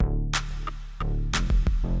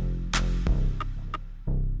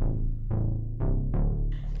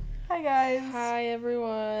Hi guys. Hi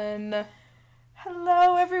everyone.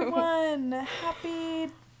 Hello everyone.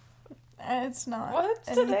 Happy. It's not. What's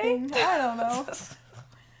anything. today? I don't know.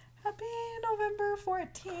 Happy November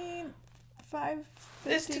 14th. 5:50.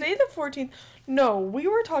 Is today the 14th? No, we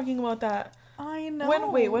were talking about that. I know.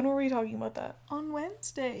 When were we talking about that? On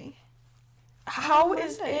Wednesday. How On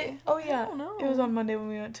is Monday. it? Oh yeah. I don't know. It was on Monday when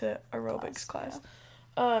we went to aerobics class.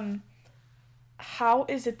 Yeah. How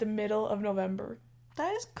is it the middle of November?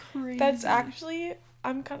 That is crazy. That's actually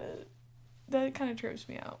that kind of trips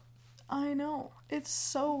me out. I know. It's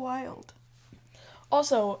so wild.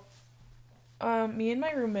 Also, me and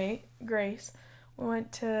my roommate, Grace, we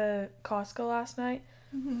went to Costco last night.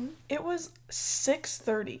 Mm-hmm. It was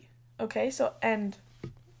 6:30. Okay, so and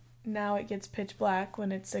now it gets pitch black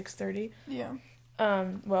when it's 6:30. Yeah.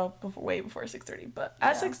 Well, way before 6:30, but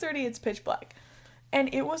at 6:30 it's pitch black,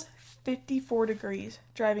 and it was 54 degrees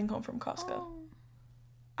driving home from Costco. Oh.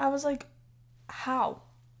 I was like, how?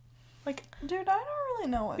 Like, dude, I don't really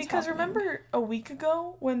know what's because happening. remember a week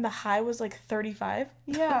ago when the high was like 35?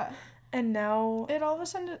 Yeah. And now it all of a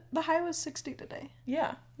sudden the high was 60 today.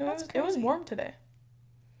 Yeah. No, that's it was warm today.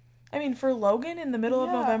 I mean, for Logan in the middle of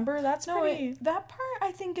November, that's pretty... that part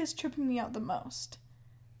I think is tripping me out the most.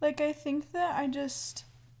 Like, I think that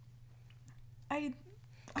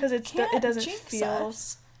because it doesn't feel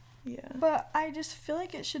us, yeah. But I just feel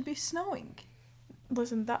like it should be snowing.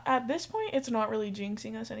 Listen, at this point, it's not really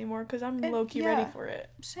jinxing us anymore because I'm low-key ready for it.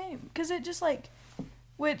 Same. Because it just, like...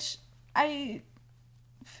 Which, I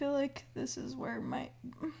feel like this is where my...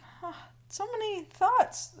 so many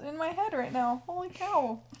thoughts in my head right now. Holy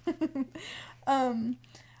cow.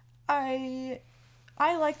 I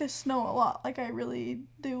like the snow a lot. Like, I really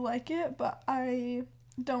do like it, but I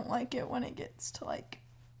don't like it when it gets to, like,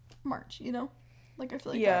 March, you know? Like, I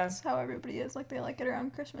feel like that's how everybody is. Like, they like it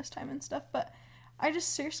around Christmas time and stuff, but... I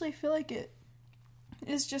just seriously feel like it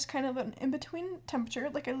is just kind of an in-between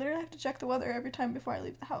temperature. Like, I literally have to check the weather every time before I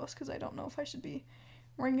leave the house because I don't know if I should be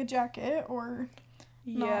wearing a jacket or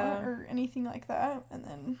not or anything like that. And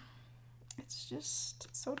then it's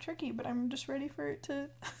just so tricky, but I'm just ready for it to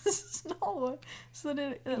snow so that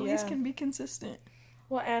it at least can be consistent.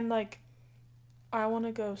 Well, and, like, I want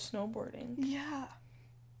to go snowboarding. Yeah.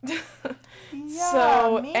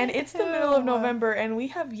 So, and it's the middle of November, and we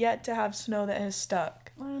have yet to have snow that has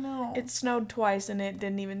stuck. I know. It snowed twice, and it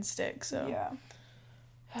didn't even stick, so. Yeah.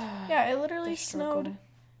 Yeah, it literally snowed,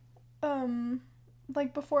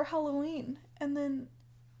 like, before Halloween, and then,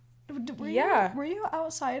 were you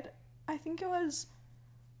outside? I think it was,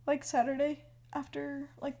 like, Saturday, after,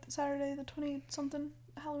 like, Saturday the 20-something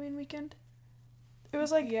Halloween weekend. It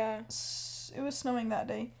was, like, it was snowing that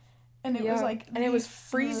day. And it was like, and it was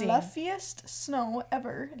freezing. Fluffiest snow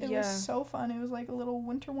ever. It was so fun. It was like a little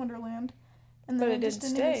winter wonderland. And then it just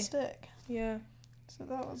didn't even stick. Yeah. So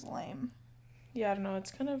that was lame. Yeah, I don't know. It's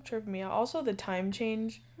kind of tripping me out. Also, the time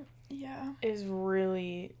change is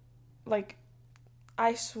really, like,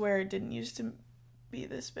 I swear it didn't used to be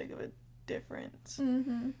this big of a difference.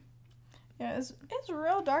 Mm-hmm. Yeah, it's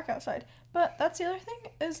real dark outside. But that's the other thing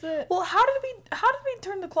is that... Well, how did we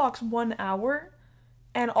turn the clocks 1 hour?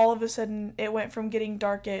 And all of a sudden, it went from getting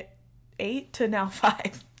dark at 8 to now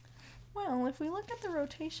 5. Well, if we look at the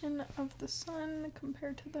rotation of the sun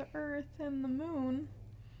compared to the Earth and the moon,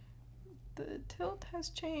 the tilt has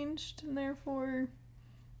changed, and therefore,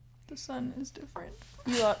 the sun is different.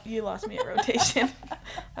 You lost me at rotation.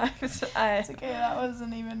 It's okay, that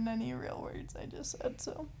wasn't even any real words I just said,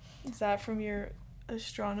 so. Is that from your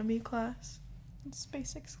astronomy class?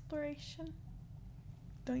 Space exploration.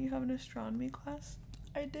 Don't you have an astronomy class?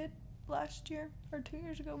 I did last year, or 2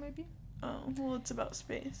 years ago, maybe. Oh, well, it's about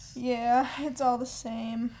space. Yeah, it's all the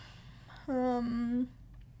same.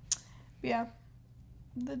 Yeah,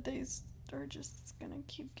 the days are just gonna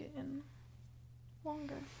keep getting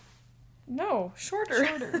longer. No, shorter.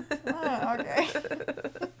 Okay.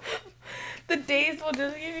 The days will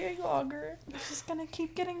just keep getting longer. It's just gonna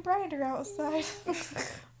keep getting brighter outside.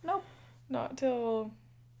 Nope. Not till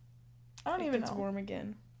I don't even know. It's warm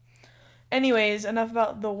again. Anyways, enough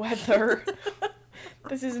about the weather.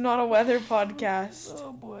 This is not a weather podcast.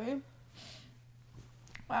 Oh boy.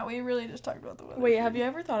 Wow, we really just talked about the weather. Wait, have you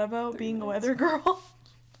ever thought about being a weather girl?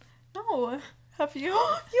 No. Have you?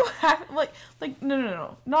 You haven't? Like,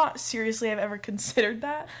 no. Not seriously, I've ever considered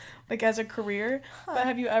that, like, as a career. But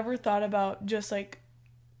have you ever thought about just, like,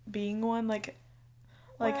 being one? Like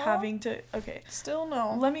having to... Okay. Still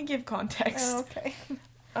no. Let me give context. Okay.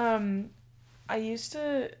 I used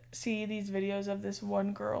to see these videos of this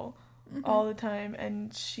one girl all the time,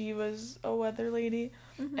 and she was a weather lady,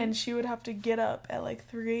 and she would have to get up at like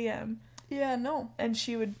 3 a.m. Yeah, no. And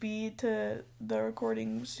she would be to the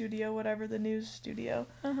recording studio, whatever, the news studio.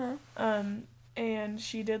 And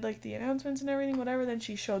she did, like, the announcements and everything, whatever. Then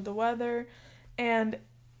she showed the weather. And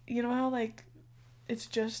you know how, like, it's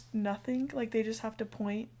just nothing? Like, they just have to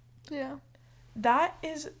point? Yeah. That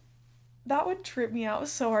would trip me out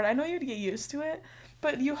so hard. I know you'd get used to it,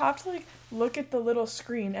 but you have to, like, look at the little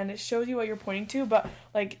screen, and it shows you what you're pointing to, but,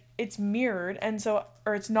 like, it's mirrored, and so,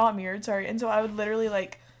 or it's not mirrored, sorry, and so I would literally,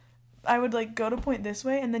 like, go to point this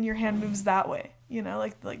way, and then your hand moves that way, you know,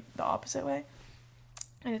 like the opposite way,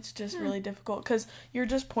 and it's just really difficult, because you're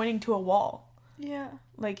just pointing to a wall. Yeah.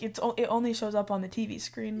 Like, it only shows up on the TV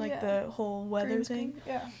screen, like, the whole weather thing.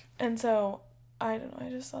 Yeah. And so, I don't know, I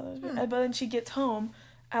just thought that was weird. But then she gets home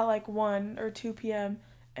at, like, 1 or 2 p.m.,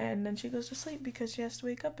 and then she goes to sleep because she has to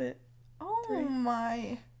wake up at 3.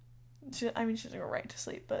 My. She doesn't go right to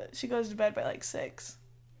sleep, but she goes to bed by, like, 6.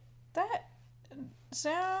 That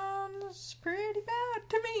sounds pretty bad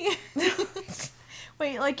to me.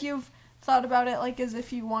 Wait, like, you've thought about it, like, as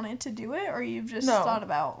if you wanted to do it, or you've just thought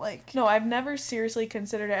about, like... No, I've never seriously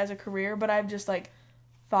considered it as a career, but I've just, like,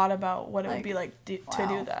 thought about what it would be like to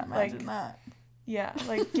do that. Imagine that. Yeah,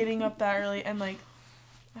 like, getting up that early and, like,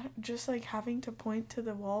 just, like, having to point to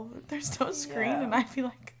the wall. There's no screen, and I'd be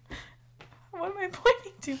like, what am I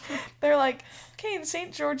pointing to? They're like, okay, in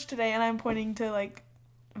St. George today, and I'm pointing to, like,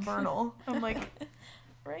 Vernal. I'm like,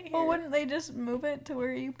 right here. Well, wouldn't they just move it to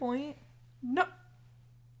where you point? No,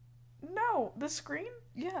 the screen?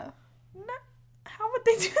 Yeah. No, how would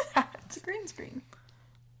they do that? It's a green screen.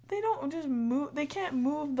 They don't just move, they can't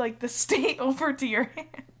move, like, the state over to your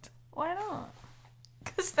hand. Why not?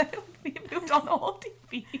 Because then it would be moved on the whole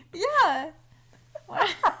TV. Yeah.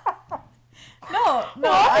 No,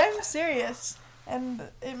 I'm serious. And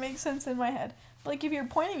it makes sense in my head. Like, if you're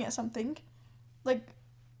pointing at something, like,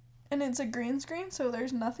 and it's a green screen, so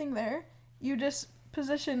there's nothing there, you just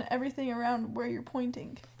position everything around where you're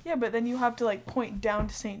pointing. Yeah, but then you have to, like, point down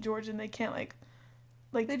to St. George, and they can't, like...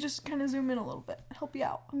 They just kind of zoom in a little bit. Help you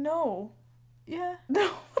out. No. Yeah. No.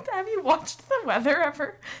 Have you watched the weather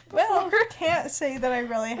ever before? Well, can't say that I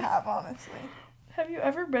really have, honestly. Have you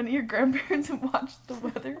ever been to your grandparents and watched the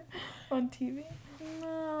weather on TV?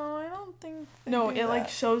 No, I don't think they No, do it, that. like,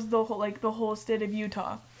 shows the whole state of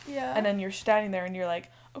Utah. Yeah. And then you're standing there and you're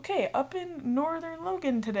like, okay, up in northern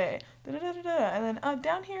Logan today, da-da-da-da-da, and then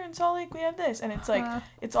down here in Salt Lake we have this, and it's like,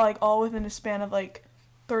 it's like all within a span of like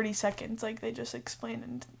 30 seconds, like they just explain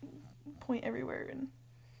and point everywhere,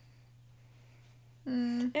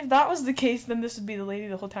 and if that was the case, then this would be the lady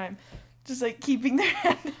the whole time, just like keeping their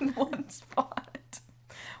hand in one spot.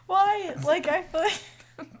 Why? Like, I feel like...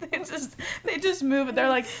 They just move it. They're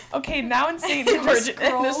like, okay, now in St. George,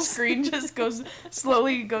 and the screen just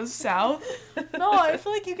slowly goes south. No, I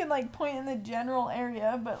feel like you can, like, point in the general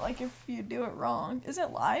area, but, like, if you do it wrong... Is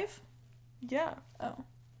it live? Yeah. Oh.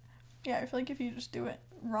 Yeah, I feel like if you just do it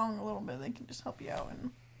wrong a little bit, they can just help you out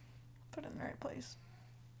and put it in the right place.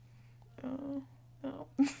 No.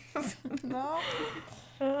 No?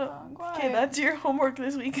 Okay, that's your homework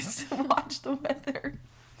this week, is to watch the weather.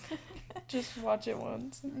 Just watch it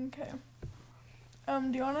once. Okay.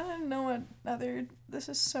 Do you want to know another... This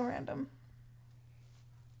is so random.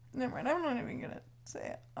 Never mind, I'm not even gonna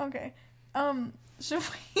say it. Okay. Should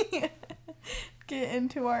we get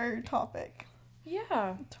into our topic?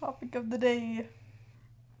 Yeah. Topic of the day.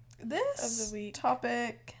 This of the week.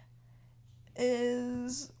 Topic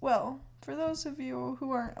is... Well, for those of you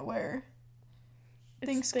who aren't aware,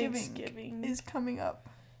 Thanksgiving is coming up.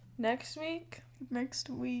 Next week? Next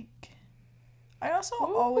week. I also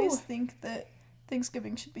always think that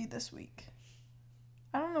Thanksgiving should be this week.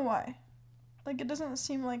 I don't know why. Like, it doesn't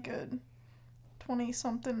seem like a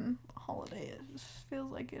 20-something holiday. It just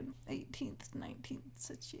feels like an 18th, 19th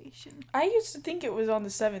situation. I used to think it was on the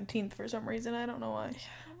 17th for some reason. I don't know why.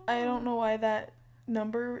 I don't know why that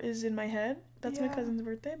number is in my head. That's my cousin's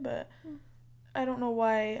birthday, but I don't know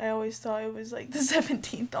why I always thought it was, like, the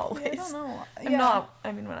 17th always. I don't know.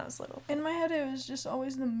 When I was little. In my head, it was just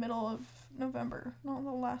always the middle of November, not the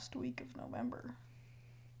last week of November.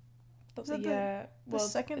 Is it the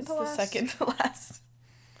second to last? The second to last.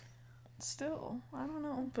 Still, I don't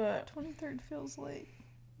know. But 23rd feels late.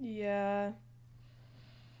 Yeah.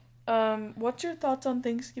 What's your thoughts on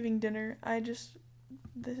Thanksgiving dinner? This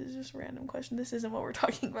is just a random question. This isn't what we're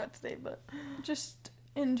talking about today, but just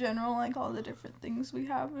in general, like all the different things we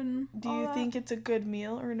have, and do you think it's a good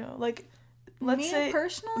meal or no? Like, let's say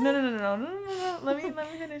personally. No. Let me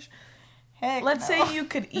finish. Heck, let's say you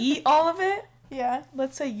could eat all of it. Yeah.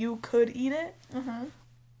 Let's say you could eat it. Mm-hmm.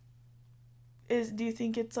 Do you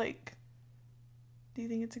think it's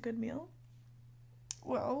a good meal?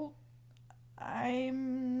 Well,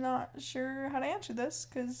 I'm not sure how to answer this,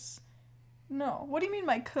 because no. What do you mean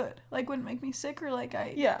by could? Like, wouldn't make me sick, or like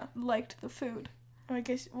I liked the food? I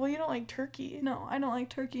guess, well, you don't like turkey. No, I don't like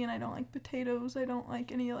turkey, and I don't like potatoes. I don't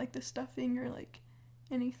like any, like, the stuffing or, like,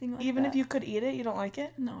 anything like that. Even if you could eat it, you don't like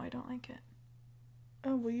it? No, I don't like it.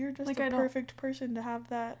 Oh, well, you're just a perfect person to have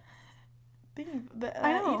that thing,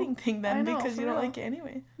 eating thing then, because you don't like it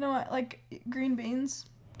anyway. No, I like green beans.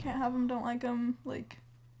 Can't have them, don't like them, like...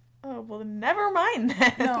 Oh, well, then never mind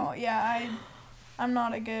then. No, yeah, I'm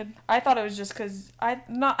not a good... I thought it was just because I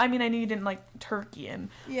knew you didn't like turkey, and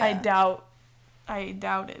yeah. I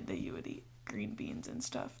doubted that you would eat green beans and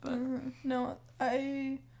stuff, but... Mm-hmm. No,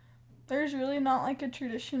 there's really not, like, a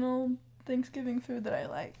traditional Thanksgiving food that I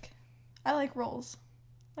like. I like rolls.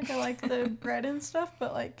 Like, I like the bread and stuff,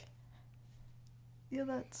 but, like, yeah,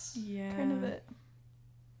 that's kind of it.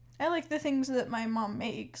 I like the things that my mom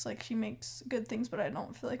makes. Like, she makes good things, but I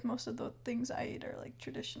don't feel like most of the things I eat are, like,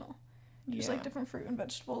 traditional. Just, like, different fruit and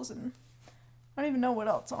vegetables, and I don't even know what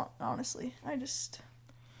else, honestly. I just...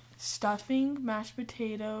 Stuffing, mashed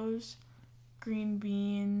potatoes, green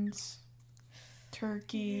beans,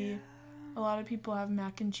 turkey. Yeah. A lot of people have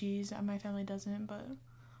mac and cheese. My family doesn't, but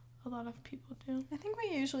a lot of people do. I think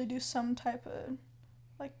we usually do some type of,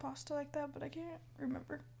 like, pasta like that, but I can't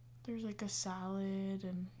remember. There's, like, a salad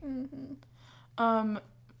and... Mm-hmm.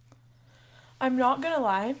 I'm not gonna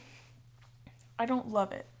lie. I don't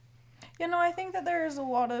love it. You know, I think that there's a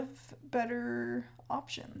lot of better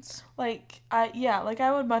options. Like,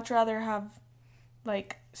 I would much rather have,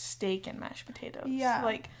 like, steak and mashed potatoes. Yeah.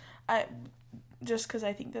 Like, just because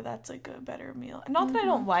I think that that's, like, a better meal. Not that I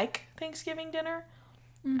don't like Thanksgiving dinner.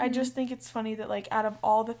 Mm-hmm. I just think it's funny that, like, out of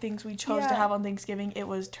all the things we chose to have on Thanksgiving, it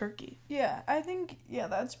was turkey. Yeah, I think,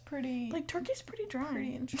 that's pretty... Like, turkey's pretty dry.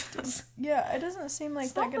 Pretty interesting. Yeah, it doesn't seem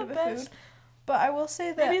like that good of a food. But I will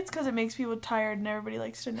say that... Maybe it's because it makes people tired and everybody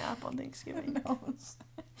likes to nap on Thanksgiving. Who knows?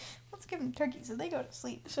 Let's give them turkey so they go to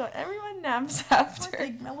sleep. So everyone naps after. Or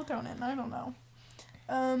take melatonin, I don't know.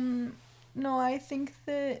 No, I think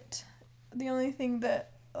that the only thing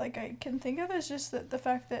that, like, I can think of is just that the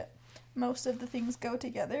fact that most of the things go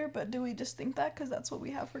together, but do we just think that because that's what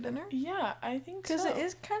we have for dinner? Yeah, I think so. Because it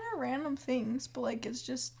is kind of random things, but, like, it's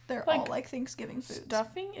just, they're all, like, Thanksgiving foods.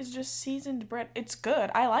 Stuffing is just seasoned bread. It's good.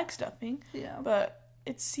 I like stuffing. Yeah. But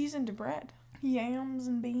it's seasoned bread. Yams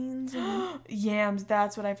and beans and... Yams,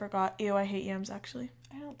 that's what I forgot. Ew, I hate yams, actually.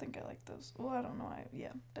 I don't think I like those. Well, I don't know.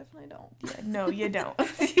 Definitely don't. Yeah, no, you don't.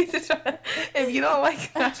 If you don't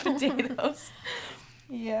like mashed potatoes.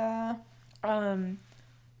 Yeah.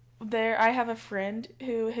 I have a friend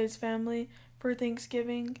who, his family, for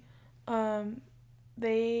Thanksgiving,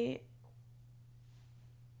 they...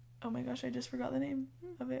 Oh my gosh, I just forgot the name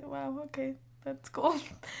of it. Wow, okay, that's cool.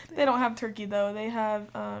 They don't have turkey, though. They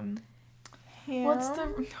have, Ham. What's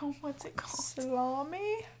it called?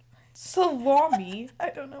 Salami?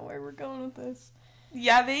 I don't know where we're going with this.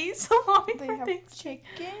 Yeah, they eat salami. They have chicken.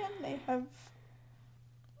 They have,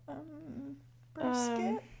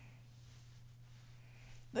 brisket.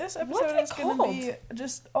 This episode is going to be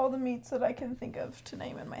just all the meats that I can think of to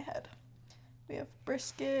name in my head. We have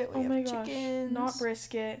brisket, we have chicken. Not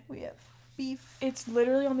brisket. We have beef. It's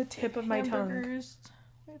literally on the tip of my tongue.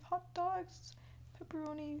 We have hot dogs,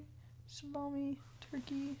 pepperoni, salami,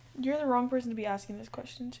 turkey. You're the wrong person to be asking this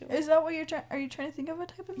question to. Is that what you're trying? Are you trying to think of a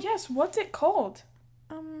type of meat? Yes, what's it called?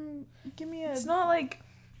 Give me a... It's not like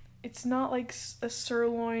a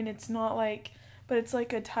sirloin, but it's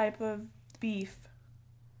like a type of beef.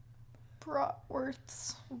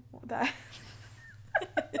 Bratwursts. That.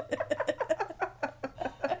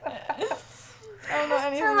 I don't know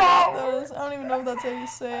anything about those. I don't even know if that's how you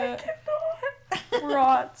say it.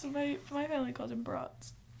 Brats. My family calls them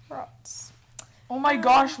brats. Brats. Oh my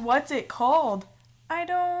gosh, what's it called? I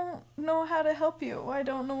don't know how to help you. I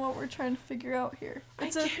don't know what we're trying to figure out here. I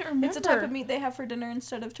can't remember. It's a type of meat they have for dinner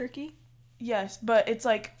instead of turkey? Yes, but it's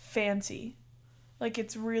like fancy. Like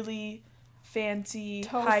it's really fancy,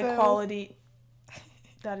 tofu. High quality.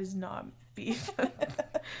 That is not beef.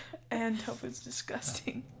 And tofu is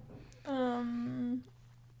disgusting.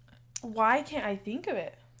 Why can't I think of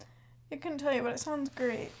it? I couldn't tell you, but it sounds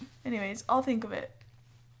great. Anyways, I'll think of it.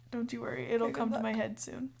 Don't you worry. It'll come to my head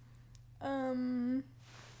soon.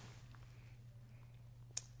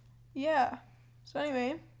 Yeah. So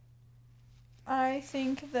anyway, I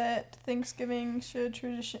think that Thanksgiving should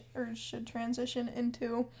transition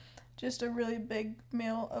into just a really big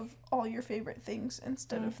meal of all your favorite things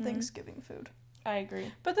instead of Thanksgiving food. I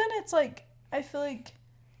agree. But then it's like, I feel like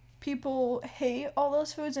people hate all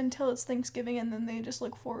those foods until it's Thanksgiving, and then they just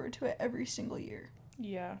look forward to it every single year.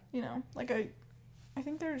 Yeah. You know, like I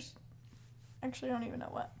think there's Actually, I don't even know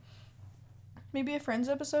what. Maybe a Friends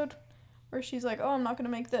episode where she's like, oh, I'm not going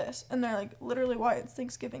to make this. And they're like, literally, why? It's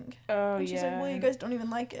Thanksgiving. Oh, and she's like, well, you guys don't even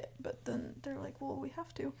like it. But then they're like, well, we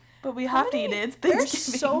have to. But we have to eat it. It's Thanksgiving.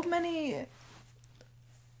 There's so many...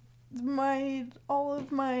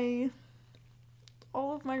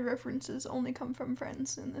 All of my references only come from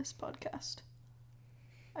Friends in this podcast.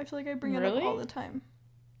 I feel like I bring it up all the time.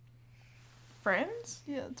 Friends?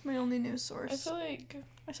 Yeah, it's my only news source. I feel like...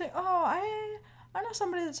 I say, oh, I know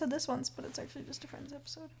somebody that said this once, but it's actually just a Friends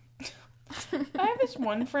episode. I have this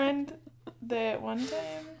one friend that one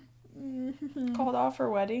time called off her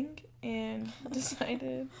wedding and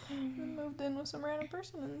decided... and moved in with some random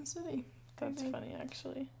person in the city. That's funny,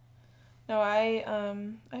 actually. No, I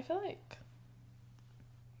feel like...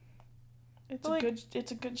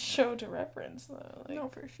 It's a good show to reference, though. No,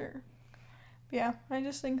 for sure. Yeah, I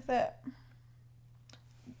just think that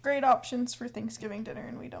great options for Thanksgiving dinner,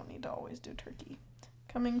 and we don't need to always do turkey.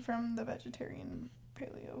 Coming from the vegetarian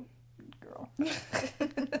paleo girl.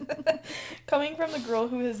 Coming from the girl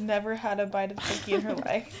who has never had a bite of turkey in her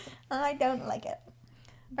life. I don't like it.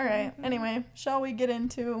 Alright, anyway, shall we get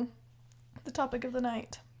into the topic of the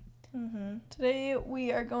night? Mm-hmm. Today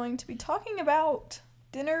we are going to be talking about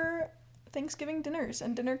Thanksgiving dinners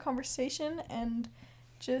and dinner conversation and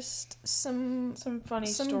just some funny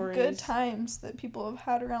some stories. Good times that people have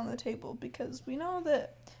had around the table, because we know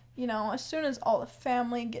that, as soon as all the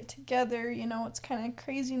family get together, it's kind of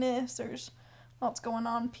craziness, there's lots going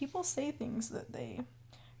on, people say things that they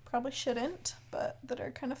probably shouldn't, but that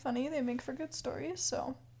are kind of funny. They make for good stories,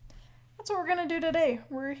 so that's what we're gonna do today.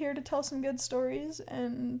 We're here to tell some good stories,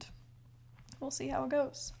 and we'll see how it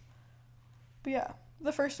goes. But yeah,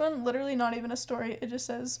 the first one, literally not even a story. It just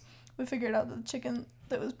says, we figured out that the chicken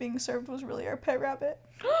that was being served was really our pet rabbit.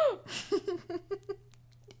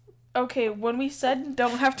 Okay, when we said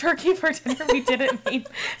don't have turkey for dinner, we didn't mean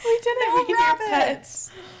your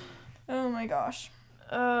pets. Oh my gosh.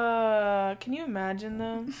 Can you imagine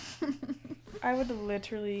though? I would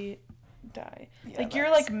literally die. Yeah, you're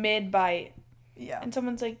like mid-bite. Yeah. And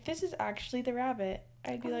someone's like, this is actually the rabbit.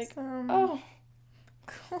 I'd be like, oh.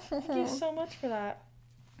 Thank you so much for that.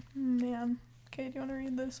 Man. Okay, do you want to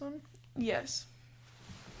read this one? Yes.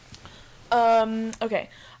 Okay.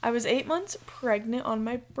 I was 8 months pregnant on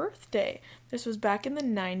my birthday. This was back in the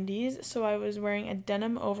 90s, so I was wearing a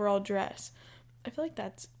denim overall dress. I feel like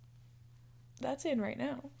that's in right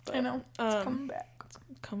now. But, I know. It's coming back. It's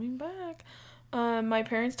coming back. My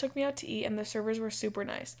parents took me out to eat, and the servers were super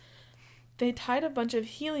nice. They tied a bunch of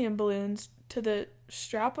helium balloons to the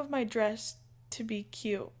strap of my dress to be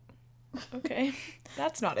cute. Okay.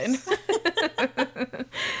 That's not in. Never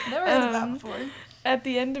heard of that before. At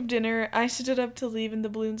the end of dinner, I stood up to leave, and the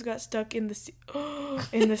balloons got stuck in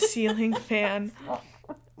the ceiling fan.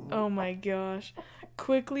 Oh my gosh.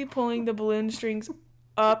 Quickly pulling the balloon strings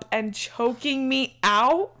up and choking me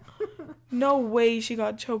out? No way she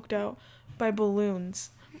got choked out by balloons.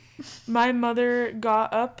 My mother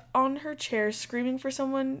got up on her chair screaming for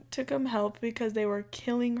someone to come help because they were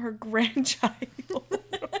killing her grandchild.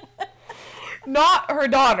 Not her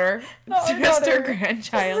daughter. Just her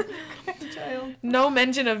grandchild. No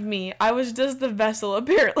mention of me. I was just the vessel,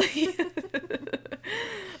 apparently.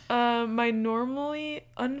 My normally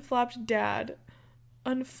unflapped dad...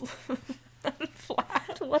 Unflapped?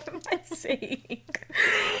 What am I saying?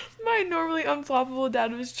 My normally unflappable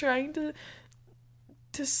dad was trying to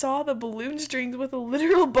saw the balloon strings with a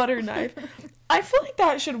literal butter knife. I feel like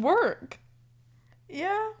that should work.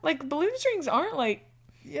 Yeah. Like, balloon strings aren't, like...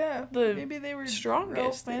 Yeah, maybe they were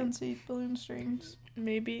strongest real fancy balloon strings.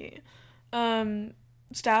 Maybe.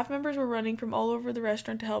 Staff members were running from all over the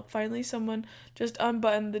restaurant to help. Finally, someone just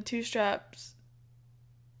unbuttoned the two straps.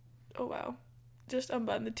 Oh, wow. Just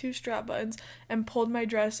unbuttoned the two strap buttons and pulled my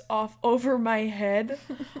dress off over my head.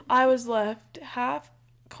 I was left half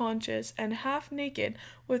conscious and half naked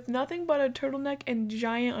with nothing but a turtleneck and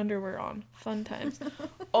giant underwear on. Fun times.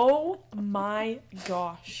 Oh my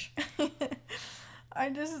gosh. I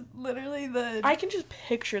just literally I can just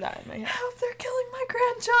picture that in my head. Help, they're killing my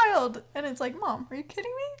grandchild. And it's like, Mom, are you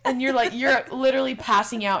kidding me? And you're like, you're literally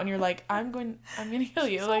passing out and you're like, I'm gonna kill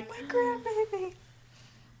you. She's like my grandbaby.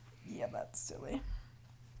 Yeah, that's silly.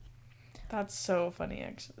 That's so funny,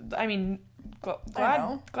 actually. I mean, glad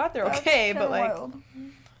they're that's okay, but like, wild.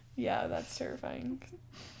 Yeah, that's terrifying.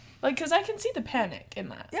 Like, because I can see the panic in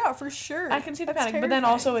that. Yeah, for sure. I can see the panic, terrifying. but then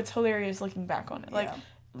also it's hilarious looking back on it. Yeah.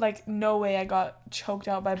 Like, no way I got choked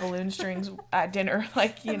out by balloon strings at dinner.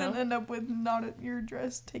 Like, you know. And then end up with not your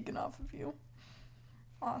dress taken off of you.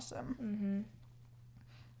 Awesome.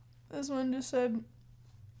 Mm-hmm. This one just said,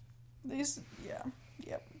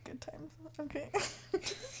 Good times. Okay.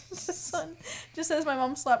 Son just says my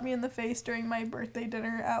mom slapped me in the face during my birthday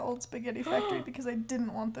dinner at Old Spaghetti Factory because I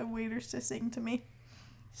didn't want the waiters to sing to me.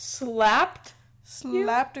 Slapped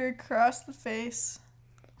her across the face.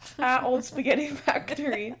 At Old Spaghetti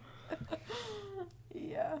Factory.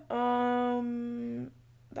 Yeah.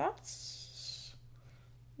 That's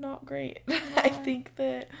not great. No. I think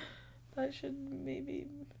that should maybe,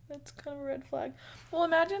 that's kind of a red flag. Well,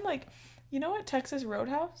 imagine, like, you know at Texas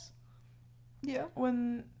Roadhouse? Yeah.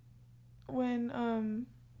 When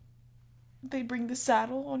they bring the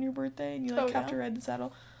saddle on your birthday and you, like, have to ride the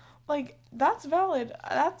saddle. Like, that's valid.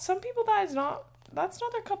 That's, some people, that's not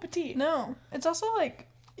their cup of tea. No. It's also, like,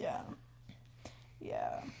 yeah.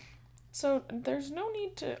 So, there's no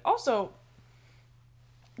need to, also,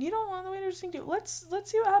 you don't want the waiter to sing to you. Let's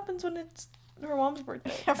see what happens when it's her mom's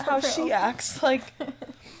birthday. Yeah, how real. She acts. Like,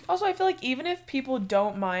 also, I feel like even if people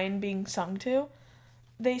don't mind being sung to,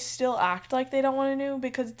 they still act like they don't want to know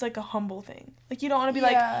because it's, like, a humble thing. Like, you don't want to be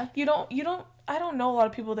like, you don't, I don't know a lot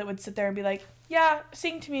of people that would sit there and be like, yeah,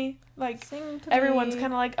 sing to me. Like, everyone's kind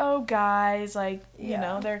of like, oh, guys, like, you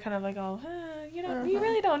know, they're kind of like, oh, you know, you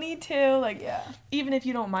really don't need to. Like, even if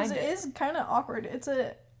you don't mind it. It is kind of awkward.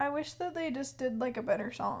 I wish that they just did, like, a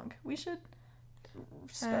better song. We should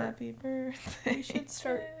Happy birthday. We should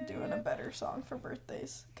start doing a better song for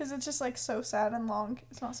birthdays. Because it's just, like, so sad and long.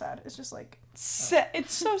 It's not sad. It's just, like...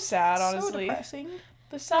 it's so sad, honestly. So depressing.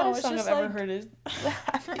 The saddest song I've ever heard is the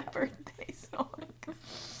Happy Birthday song.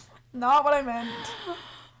 Not what I meant.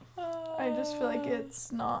 I just feel like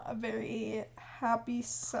it's not a very happy,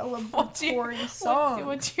 celebratory song.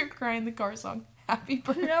 What's your cry in the car song? Happy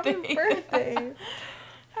birthday. Happy birthday.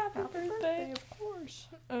 Happy birthday. Of course.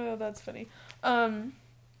 Oh, that's funny.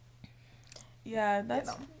 Yeah,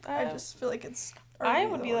 that's... You know, I just feel like it's I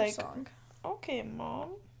would be like, song. Okay, Mom.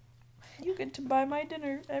 You get to buy my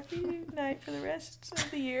dinner every night for the rest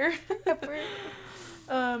of the year.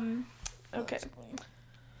 Okay.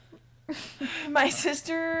 My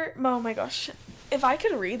sister... Oh my gosh. If I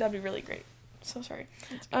could read, that'd be really great. So sorry.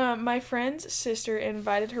 My friend's sister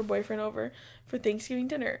invited her boyfriend over for Thanksgiving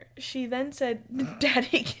dinner. She then said,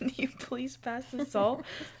 Daddy, can you please pass the salt?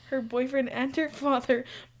 Her boyfriend and her father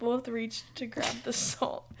both reached to grab the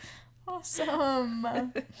salt. Awesome.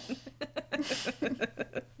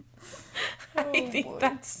 I think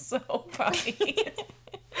that's so funny.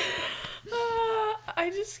 I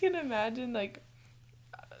just can imagine, like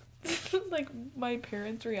my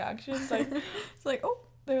parents' reactions. Like, it's like, oh,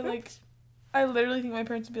 they're like, I literally think my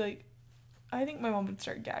parents would be like, I think my mom would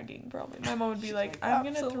start gagging, probably. My mom would be like, I'm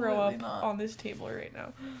gonna throw up on this table right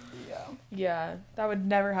now. Yeah. Yeah, that would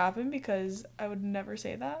never happen because I would never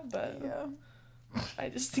say that, but yeah. I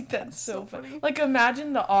just think that's so funny. Like,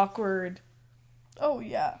 imagine the awkward... Oh,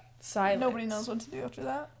 yeah. Silence. Nobody knows what to do after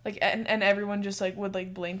that. Like, and everyone just, like, would,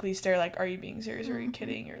 like, blankly stare, like, are you being serious or are you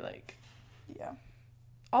kidding? Or, like... Yeah.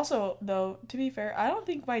 Also, though, to be fair, I don't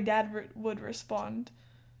think my dad would respond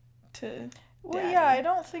to... Well, Daddy. Yeah, I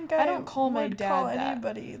don't think I don't call my dad call that.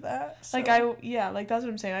 anybody that. So. Like, like, that's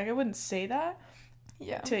what I'm saying. Like, I wouldn't say that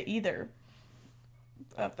to either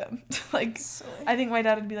of them. Like, silly. I think my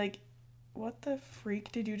dad would be like, what the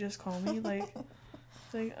freak did you just call me? Like,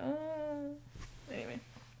 it's like, anyway.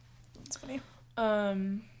 That's funny.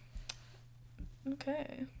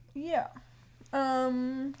 Okay. Yeah.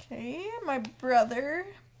 Okay, my brother...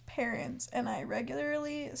 parents and I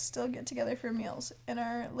regularly still get together for meals. In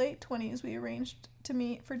our late 20s, we arranged to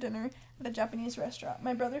meet for dinner at a Japanese restaurant.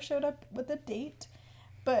 My brother showed up with a date,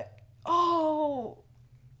 but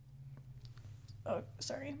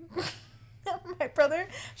sorry. My brother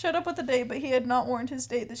showed up with a date, but he had not warned his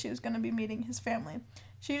date that she was going to be meeting his family.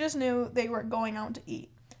 She just knew they were going out to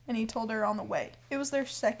eat, and he told her on the way. It was their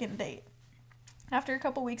second date. After a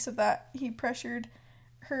couple weeks of that, he pressured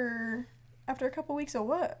her... After a couple weeks of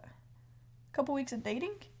what? A couple weeks of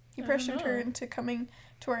dating? He pressured her into coming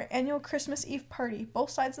to our annual Christmas Eve party. Both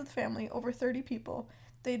sides of the family, over 30 people.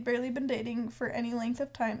 They'd barely been dating for any length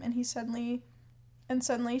of time, and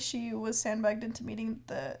suddenly she was sandbagged into meeting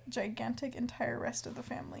the gigantic entire rest of the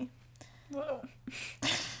family. Whoa.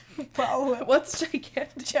 Wow. What's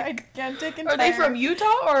gigantic? Gigantic entire... Are they from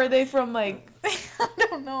Utah, or are they from, like... I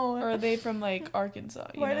don't know. Or are they from, like,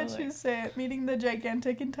 Arkansas? Why did you say it? Meeting the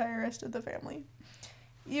gigantic entire rest of the family.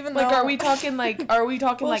 Even like, though... are we talking, well,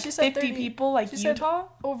 like, 50 30, people, like, Utah?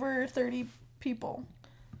 Over 30 people.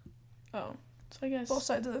 Oh. So I guess... Both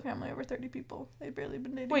sides of the family, over 30 people. They've barely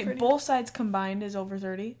been dating. Wait, both sides combined is over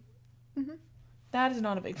 30? Mm-hmm. That is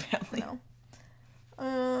not a big family. No.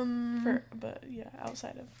 But, yeah,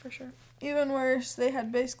 outside of, for sure. Even worse, they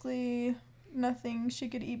had basically nothing she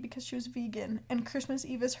could eat because she was vegan, and Christmas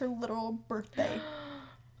Eve is her literal birthday.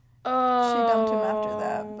 Oh. She dumped him after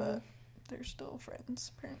that, but they're still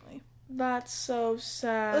friends, apparently. That's so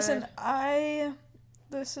sad. Listen,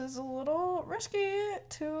 this is a little risky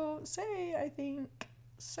to say, I think.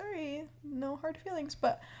 Sorry, no hard feelings,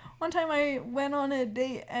 but one time I went on a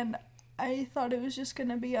date and I thought it was just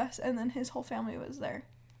gonna be us, and then his whole family was there.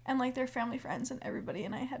 And, like, their family friends and everybody,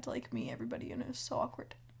 and I had to, like, meet everybody, and it was so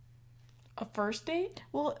awkward. A first date?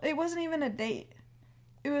 Well, it wasn't even a date.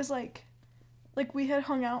 It was, like, we had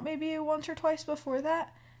hung out maybe once or twice before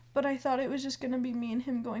that, but I thought it was just gonna be me and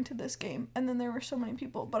him going to this game, and then there were so many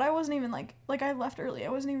people. But I wasn't even, like, I left early. I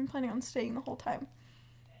wasn't even planning on staying the whole time.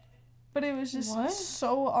 But it was just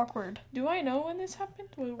so awkward. Do I know when this happened?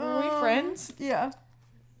 Were we friends? Yeah.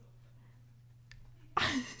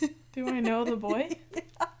 Do I know the boy? Yeah.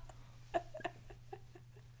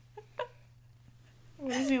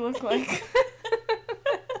 What does he look like?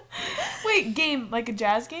 Wait, game? Like a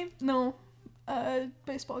jazz game? No.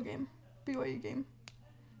 Baseball game. BYU game.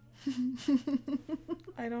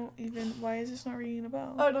 I don't even... Why is this not ringing a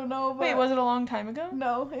bell? I don't know, but... Wait, was it a long time ago?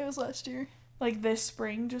 No, it was last year. Like this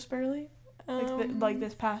spring, just barely? Like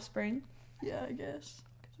this past spring? Yeah, I guess.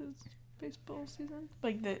 Because it's baseball season.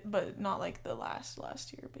 But not like the last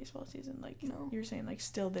year baseball season. Like, no. You're saying like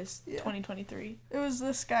still this 2023. It was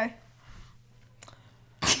this guy.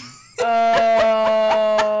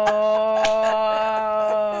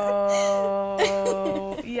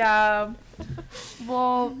 Oh, yeah.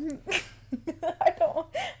 Well,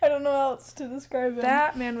 I don't know how else to describe him.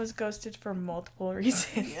 That man was ghosted for multiple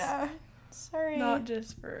reasons. Yeah. Sorry. Not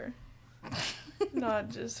just for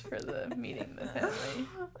the meeting the family.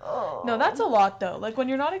 Oh. No, that's a lot though. Like when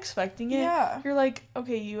you're not expecting it, yeah. You're like,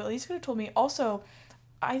 okay, you at least could have told me. Also,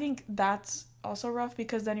 I think that's also rough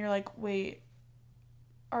because then you're like, wait,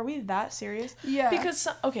 are we that serious? Yeah. Because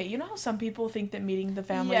you know how some people think that meeting the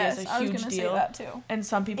family is a huge deal. I was gonna say that too. And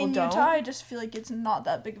some people don't. In Utah, I just feel like it's not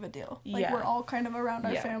that big of a deal. Like we're all kind of around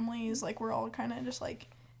our families. Like we're all kind of just like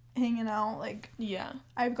hanging out. Like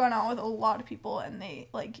I've gone out with a lot of people and they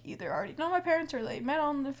like either already know my parents or they met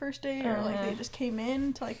on the first date or like they just came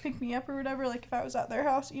in to like pick me up or whatever. Like if I was at their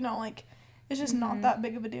house, you know, like it's just not that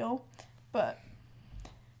big of a deal. But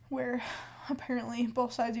where apparently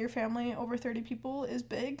both sides of your family, over 30 people, is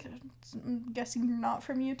big. I'm guessing you're not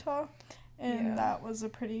from Utah. And that was a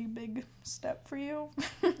pretty big step for you.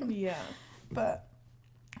 Yeah. But,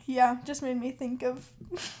 yeah, just made me think of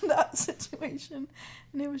that situation.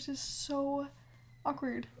 And it was just so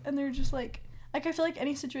awkward. And they're just like, I feel like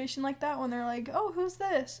any situation like that when they're like, oh, who's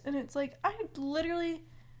this? And it's like, I literally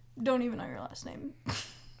don't even know your last name.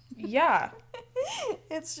 Yeah.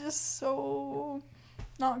 It's just so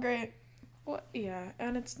not great. Well, yeah,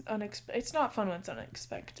 and it's not fun when it's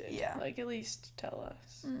unexpected. Yeah. Like, at least tell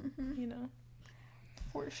us, you know?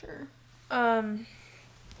 For sure.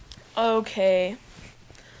 Okay.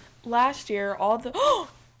 Last year, all the... Oh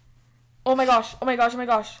my gosh.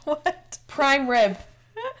 What? Prime rib.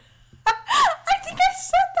 I think I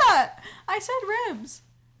said that. I said ribs.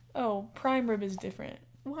 Oh, prime rib is different.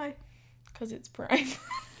 Why? Because it's prime.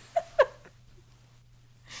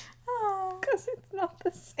 Oh. Because it's not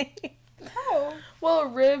the same. Oh. Well,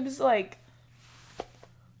 ribs, like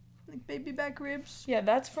baby back ribs? Yeah,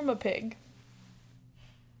 that's from a pig.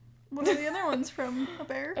 What are the other ones from? A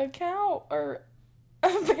bear? A cow or a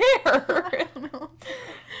bear? I don't know.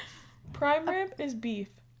 Prime rib is beef.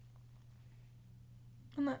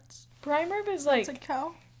 And that's... Prime rib is like... It's a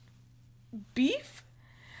cow? Beef?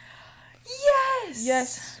 Yes!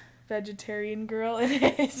 Yes. Vegetarian girl,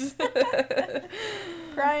 it is.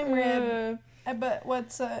 Prime rib. But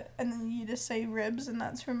what's and then you just say ribs and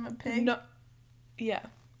that's from a pig? No. Yeah.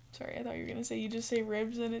 Sorry, I thought you were gonna say you just say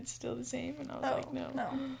ribs and it's still the same, and I was like,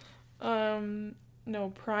 no. No,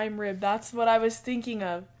 prime rib. That's what I was thinking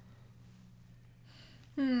of.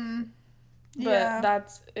 But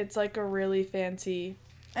it's like a really fancy.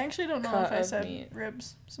 I actually don't know if I said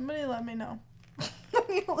ribs. Somebody let me know. I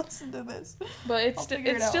need to listen to this. But it's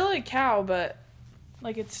still a cow, but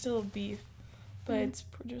like it's still beef, but it's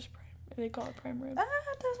just prime. They call it prime rib. That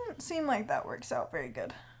doesn't seem like that works out very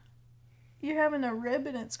good. You're having a rib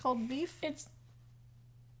and it's called beef? It's...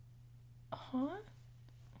 Huh?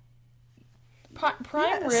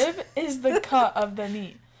 Prime rib is the cut of the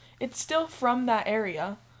meat. It's still from that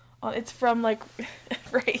area. It's from, like,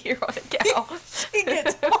 right here on a cow. She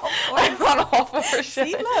gets all I'm on all fours.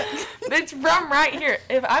 See, look. It's from right here.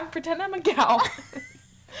 If I pretend I'm a cow,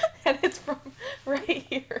 and it's from right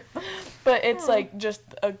here. But it's, like, just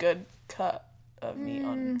a good cut of me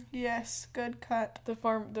on. Yes, good cut. The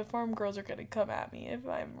farm girls are gonna come at me if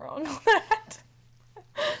I'm wrong on that.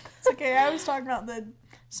 It's okay. I was talking about the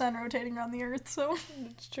sun rotating around the earth, so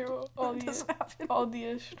it's true. All the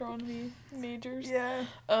astronomy majors. Yeah.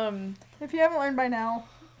 If you haven't learned by now,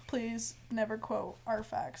 please never quote our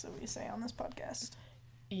facts that we say on this podcast.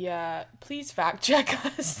 Yeah, please fact check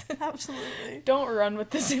us. Absolutely. Don't run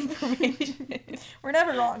with this information. We're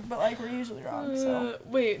never wrong, but like we're usually wrong. So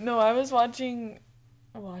wait, no, I was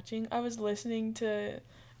I was listening to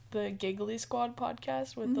the Giggly Squad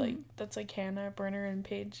podcast with like that's like Hannah Brenner and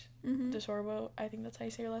Paige DeSorbo. I think that's how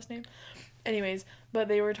you say your last name. Anyways, but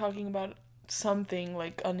they were talking about something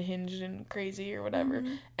like unhinged and crazy or whatever,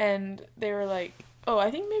 and they were like, oh,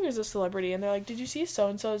 I think maybe it was a celebrity, and they're like, did you see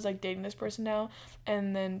so-and-so is, like, dating this person now?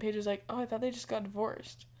 And then Paige was like, oh, I thought they just got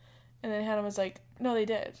divorced. And then Hannah was like, no, they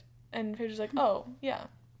did. And Paige was like, oh, yeah.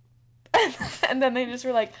 And then they just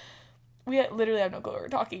were like, we literally have no clue what we're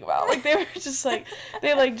talking about. Like, they were just, like,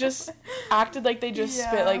 they, like, just acted like they just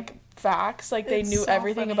spit, like, facts. Like, they knew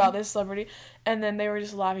everything about this celebrity. And then they were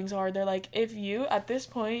just laughing so hard. They're like, if you, at this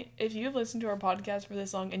point, if you've listened to our podcast for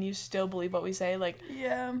this long and you still believe what we say, like,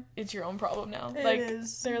 yeah, it's your own problem now. It like,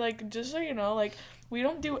 is. They're like, just so you know, like, we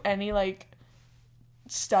don't do any, like,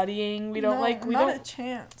 studying. We don't, not a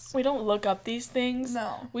chance. We don't look up these things.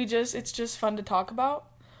 No. It's just fun to talk about.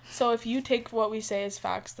 So if you take what we say as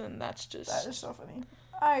facts, then that's just... That is so funny.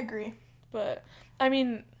 I agree. But, I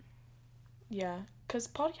mean, yeah. Because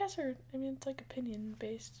podcasts are, I mean, it's like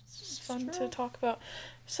opinion-based. It's just fun to talk about.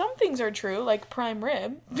 Some things are true, like prime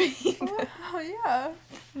rib. Oh, yeah.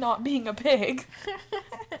 Not being a pig.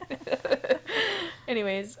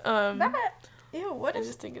 Anyways, Ew, I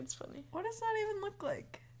just think it's funny. What does that even look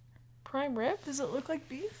like? Prime rib? Does it look like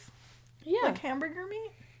beef? Yeah. Like hamburger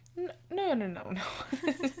meat? No.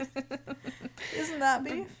 Isn't that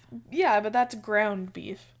beef? Yeah, but that's ground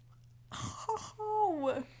beef.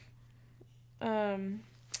 Oh.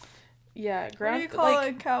 Yeah, What do you call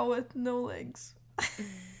a cow with no legs?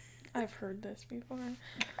 I've heard this before.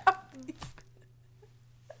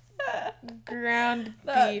 Ground beef.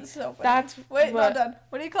 That's so funny. Not done.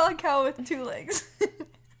 What do you call a cow with 2 legs?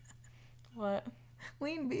 What?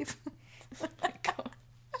 Lean beef. Oh my gosh.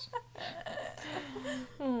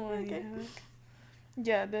 Oh my Okay. heck.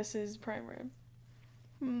 Yeah, this is prime rib.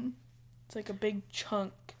 It's like a big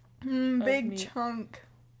chunk. Big meat. chunk.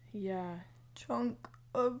 Yeah. Chunk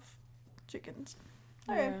of chickens.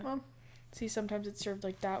 Okay, Yeah. well. See, sometimes it's served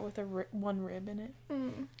like that with one rib in it.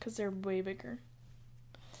 Because they're way bigger.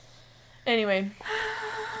 Anyway.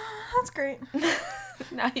 That's great.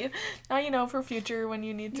 Now you know for future when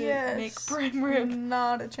you need to make prime rib.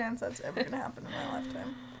 Not a chance that's ever going to happen in my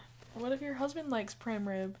lifetime. What if your husband likes prime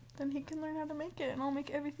rib? Then he can learn how to make it, and I'll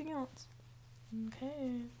make everything else.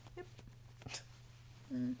 Okay. Yep.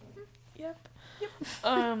 Yep.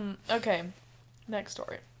 Okay. Next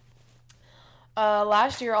story.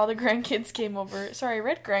 Last year, all the grandkids came over. Sorry, I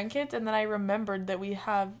read grandkids, and then I remembered that we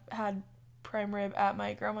have had prime rib at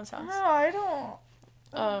my grandma's house. No, I don't.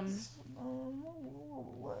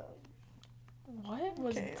 What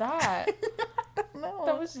was that? I don't know.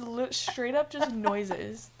 That was straight up just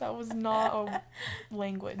noises. That was not a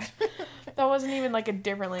language. That wasn't even like a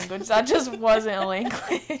different language. That just wasn't a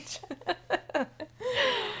language.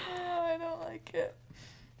 I don't like it.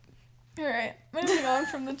 Alright, moving on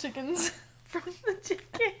from the chickens.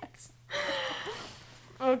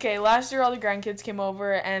 Okay, last year all the grandkids came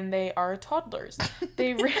over and they are toddlers.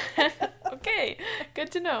 They ran... Okay,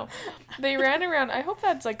 good to know. They ran around... I hope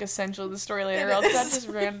that's like essential to the story later, or else that's just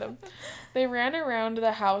random. They ran around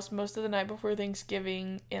the house most of the night before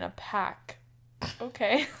Thanksgiving in a pack.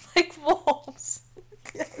 Okay, like wolves.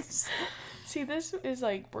 Yes. See, this is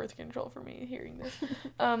like birth control for me, hearing this.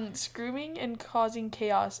 Screaming and causing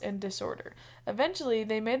chaos and disorder. Eventually,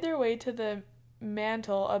 they made their way to the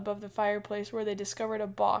mantle above the fireplace where they discovered a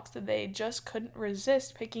box that they just couldn't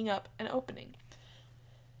resist picking up and opening.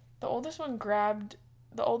 The oldest one grabbed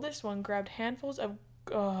handfuls of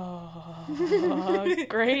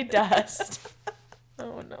gray dust.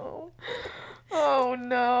 Oh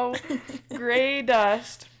no. Gray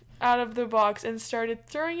dust out of the box and started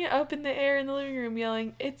throwing it up in the air in the living room,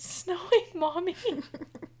 yelling, "It's snowing, Mommy!"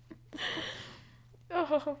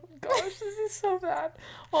 Oh gosh, this is so bad.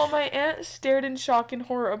 While my aunt stared in shock and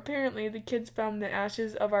horror, apparently the kids found the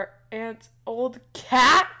ashes of our aunt's old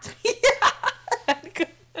cat.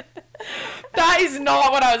 That is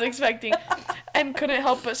not what I was expecting. And couldn't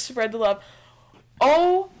help but spread the love.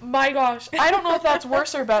 Oh my gosh. I don't know if that's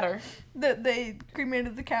worse or better. That they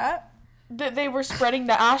cremated the cat? That they were spreading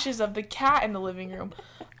the ashes of the cat in the living room.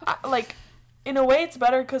 Like, in a way it's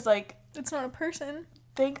better because, like, It's not a person.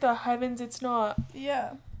 Thank the heavens it's not.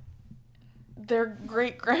 Yeah. Their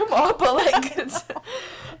great grandma, but like,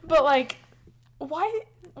 but like, why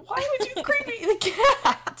would you cremate the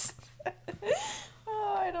cat?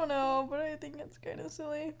 Oh, I don't know, but I think it's kind of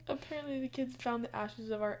silly. Apparently, the kids found the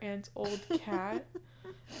ashes of our aunt's old cat.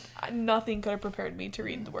 Nothing could have prepared me to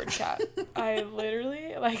read the word cat. I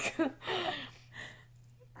literally, like,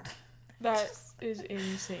 that is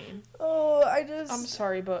insane. Oh, I'm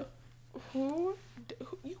sorry, but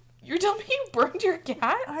you're telling me you burned your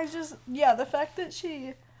cat? The fact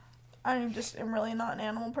that I'm really not an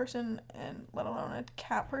animal person, and let alone a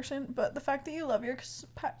cat person, but the fact that you love your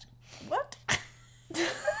patch, what?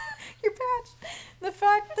 Your patch. The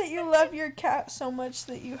fact that you love your cat so much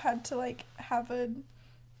that you had to, like, have a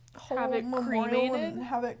whole memorial and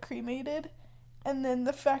have it cremated, and then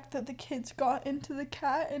the fact that the kids got into the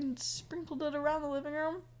cat and sprinkled it around the living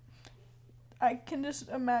room. I can just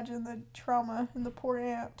imagine the trauma in the poor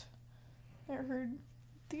aunt. I heard,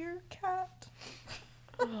 dear cat.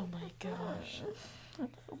 Oh my gosh.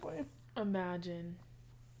 Oh boy. Imagine.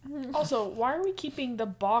 Also, why are we keeping the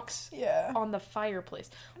box on the fireplace?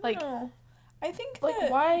 Like, I think like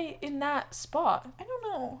that, why in that spot? I don't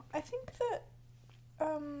know. I think that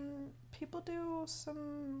people do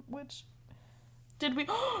some witch. Did we?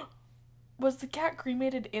 Was the cat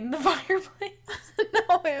cremated in the fireplace?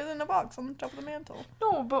 No, it was in a box on the top of the mantle.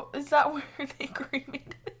 No, but is that where they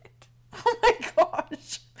cremated it? Oh my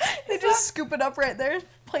gosh. They just scoop it up right there,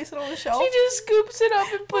 place it on the shelf. She just scoops it up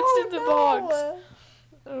and puts it in the box.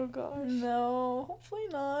 Oh gosh. No, hopefully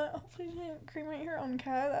not. Hopefully she didn't cremate her own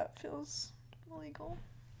cat. That feels illegal.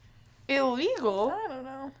 Illegal? I don't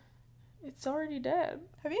know. It's already dead.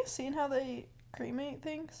 Have you seen how they cremate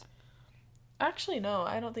things? Actually, no.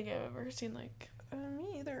 I don't think I've ever seen, like...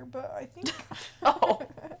 Me either, but I think... Oh.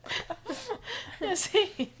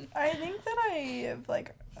 Same. I think that I have,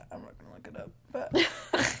 like... I'm not gonna look it up, but...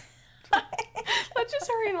 Let's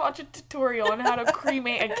just hurry and watch a tutorial on how to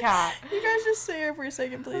cremate a cat. You guys just stay here for a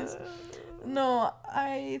second, please. No,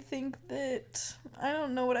 I think that... I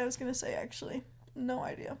don't know what I was gonna say, actually. No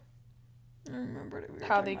idea. I remember what we were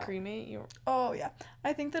how they about. cremate you. Oh, yeah.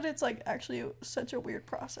 I think that it's, like, actually such a weird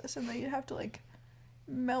process, and they have to, like,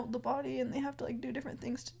 melt the body, and they have to, like, do different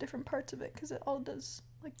things to different parts of it, because it all does,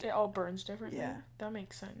 like... It all burns differently? Yeah. That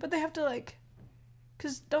makes sense. But they have to, like...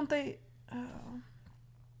 Because don't they...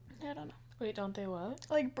 I don't know. Wait, don't they what?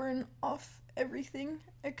 Like, burn off everything,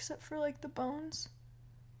 except for, like, the bones.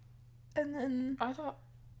 And then... I thought...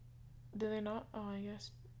 Did they not? Oh, I guess...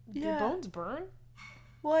 Yeah. Did bones burn?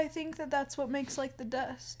 Well, I think that that's what makes, like, the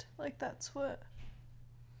dust. Like, that's what...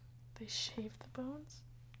 They shave the bones?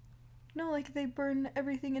 No, like, they burn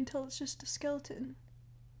everything until it's just a skeleton.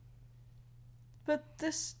 But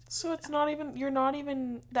this... So it's not even... You're not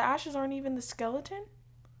even... The ashes aren't even the skeleton?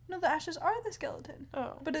 No, the ashes are the skeleton.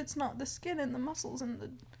 Oh. But it's not the skin and the muscles and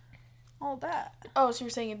the... all that. Oh, so you're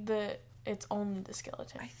saying it's only the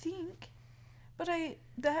skeleton? I think. But it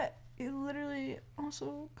literally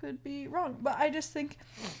also could be wrong. But I just think...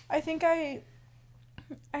 I think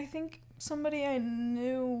somebody I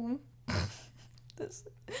knew... this...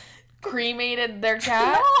 Cremated their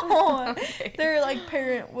cat? No! Okay. Their, like,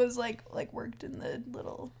 parent was, like worked in the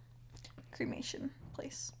little cremation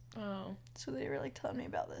place. Oh. So they were, like, telling me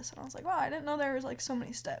about this. And I was like, wow, I didn't know there was, like, so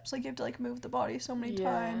many steps. Like, you have to, like, move the body so many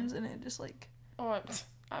times. And it just, like... Oh,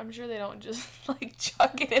 I'm sure they don't just, like,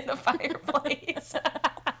 chuck it in the fireplace.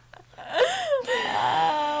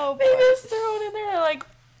 Oh, they just throw it in there, like,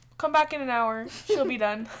 come back in an hour. She'll be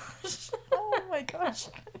done. Oh, my gosh.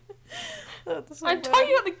 That's so I'm bad.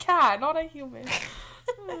 talking about the cat, not a human.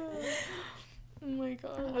 Oh my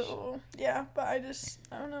gosh. Oh, yeah, but I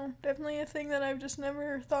don't know. Definitely a thing that I've just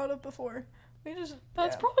never thought of before.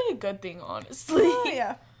 That's probably a good thing, honestly.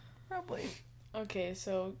 Yeah, probably. Okay,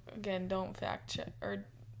 so again, don't fact check, or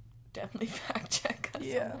definitely fact check us on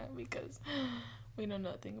that, because we know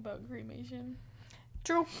nothing about cremation.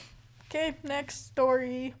 True. Okay, next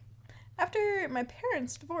story. After my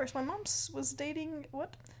parents' divorce, my mom was dating...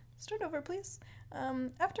 What? Start over, please.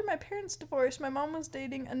 After my parents' divorce, my mom was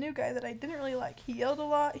dating a new guy that I didn't really like. He yelled a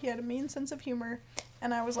lot, he had a mean sense of humor,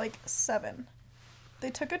 and I was like 7.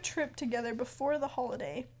 They took a trip together before the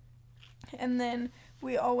holiday, and then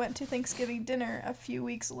we all went to Thanksgiving dinner a few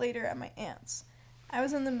weeks later at my aunt's. I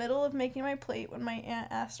was in the middle of making my plate when my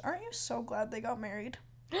aunt asked, "Aren't you so glad they got married?"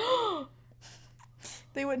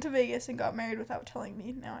 They went to Vegas and got married without telling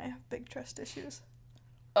me. Now I have big trust issues.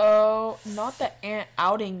 Oh, not the aunt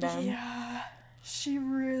outing them. Yeah, she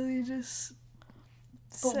really just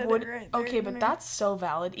said it right there. Okay, but that's so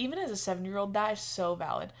valid. Even as a 7-year-old, that is so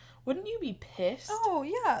valid. wouldn't you be pissed? Oh,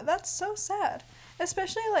 yeah, that's so sad.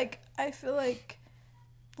 Especially, like, I feel like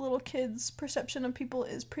little kids' perception of people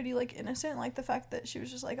is pretty, like, innocent. Like, the fact that she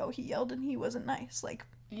was just like, oh, he yelled and he wasn't nice. Like,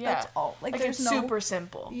 that's all. Like there's it's no... super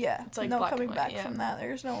simple. Yeah. It's, like, no black coming and white, back from that.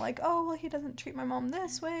 There's no, like, oh, well, he doesn't treat my mom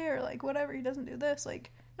this way, or, like, whatever, he doesn't do this.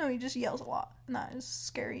 Like, no, he just yells a lot. And that is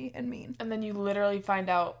scary and mean. And then you literally find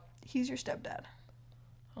out... he's your stepdad.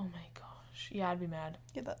 Oh, my gosh. Yeah, I'd be mad.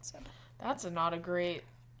 Yeah, that's sad. That's not a great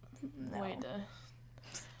way to...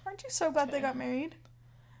 Aren't you so glad they got married?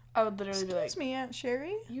 I would literally be like... excuse me, Aunt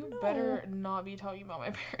Sherry? You better not be talking about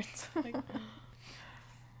my parents. Like,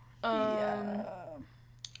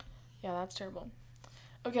 Yeah, that's terrible.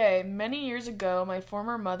 Okay, many years ago, my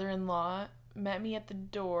former mother-in-law met me at the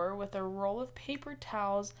door with a roll of paper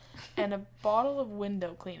towels and a bottle of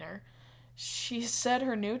window cleaner. She said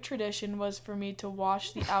her new tradition was for me to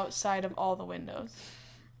wash the outside of all the windows.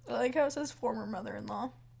 I like how it says former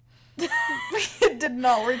mother-in-law. It did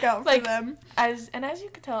not work out for them. As you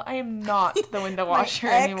can tell, I am not the window washer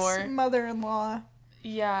anymore. Ex-mother-in-law.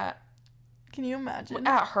 Yeah. Can you imagine?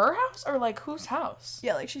 At her house or like whose house?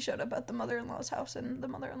 Yeah, like she showed up at the mother-in-law's house and the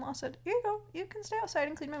mother-in-law said, here you go, you can stay outside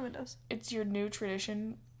and clean my windows. It's your new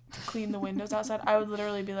tradition to clean the windows outside. I would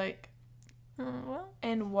literally be like, well.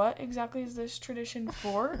 And what exactly is this tradition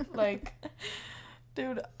for? Like,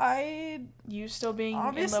 dude, you still being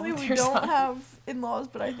obviously in love with we your don't son. have in-laws,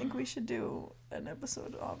 but I think we should do an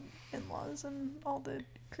episode on in-laws and all the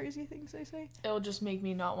crazy things they say. It'll just make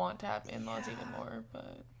me not want to have in-laws even more,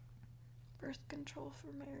 but birth control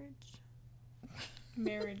for marriage.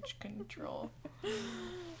 Marriage control.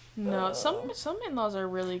 No, some in-laws are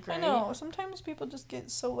really great. I know. Sometimes people just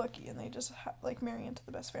get so lucky and they just like marry into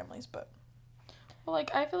the best families, but well,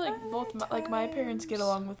 like I feel like my parents get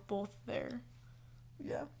along with both their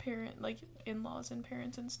in-laws and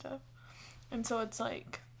parents and stuff, and so it's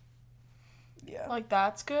like like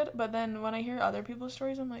that's good. But then when I hear other people's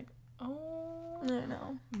stories, I'm like, oh, I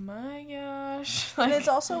know, my gosh. And it's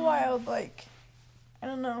also wild. Like, I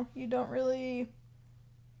don't know. You don't really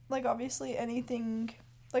like obviously anything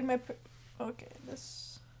like my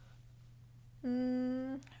this. How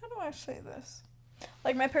do I say this?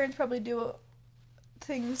 Like my parents probably do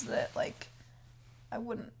things that like I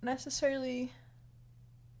wouldn't necessarily.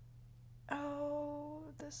 Oh,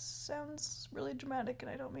 this sounds really dramatic, and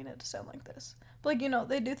I don't mean it to sound like this. But like, you know,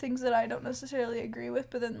 they do things that I don't necessarily agree with,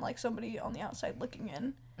 but then like somebody on the outside looking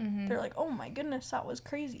in, they're like, "Oh my goodness, that was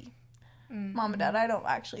crazy." Mom and Dad, I don't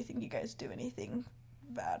actually think you guys do anything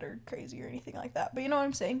bad or crazy or anything like that. But you know what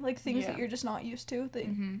I'm saying? Like things that you're just not used to, that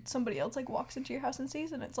somebody else like walks into your house and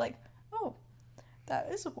sees, and it's like, "Oh, that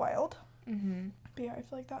is wild." But yeah, I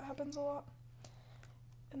feel like that happens a lot.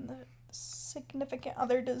 And the significant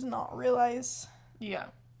other does not realize. Yeah.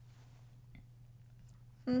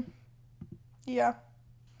 Yeah.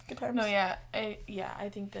 Good times. No, yeah. I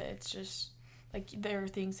think that it's just like there are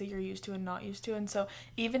things that you're used to and not used to, and so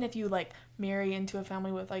even if you like marry into a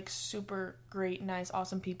family with like super great, nice,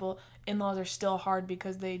 awesome people, in-laws are still hard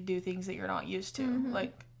because they do things that you're not used to.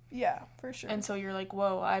 Like yeah, for sure. And so you're like,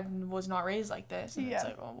 whoa, I was not raised like this. And it's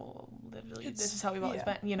like, oh, well, literally, this is how we've always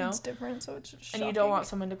been, you know? It's different, so it's just shocking. And you don't want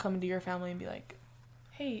someone to come into your family and be like,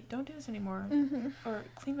 hey, don't do this anymore. Or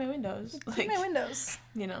clean my windows. Clean my windows.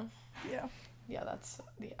 You know? Yeah. Yeah, that's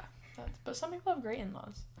but some people have great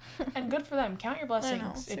in-laws. And good for them. Count your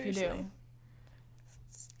blessings if you do.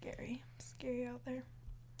 Scary out there.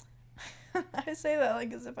 I say that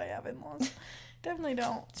like as if I have in-laws. Definitely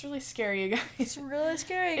don't. It's really scary, you guys. It's really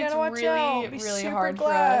scary. You gotta watch out. Be really super hard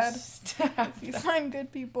glad for us to have if you find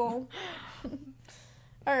good people. All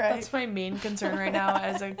right. That's my main concern right now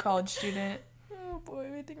as a college student. Oh boy,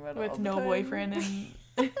 we think about it with all the no time. boyfriend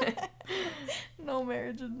and no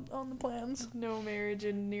marriage on the plans. No marriage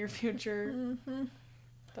in near future.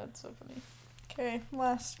 That's so funny. Okay,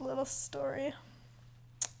 last little story.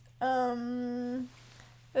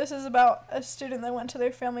 This is about a student that went to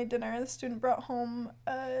their family dinner. The student brought home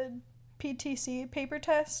a PTC paper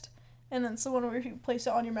test, and it's the one where if you place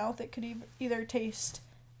it on your mouth, it could either taste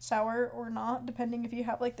sour or not, depending if you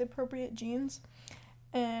have like the appropriate genes.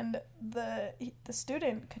 And the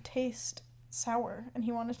student could taste sour, and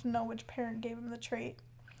he wanted to know which parent gave him the trait.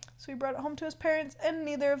 So he brought it home to his parents, and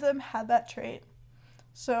neither of them had that trait.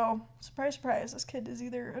 So, surprise, surprise, this kid is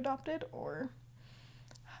either adopted or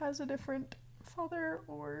has a different father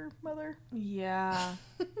or mother. Yeah.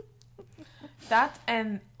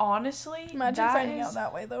 And honestly, imagine finding out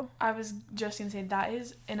that way, though. I was just gonna say, that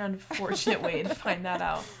is an unfortunate way to find that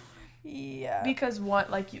out. Yeah. Because one,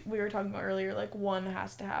 like we were talking about earlier, like one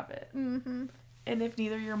has to have it. And if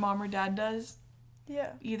neither your mom or dad does,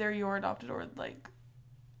 either you're adopted or like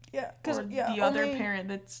Yeah, or the other parent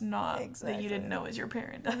that's not that you didn't know is your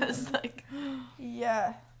parent does. Like,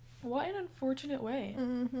 yeah. What an unfortunate way.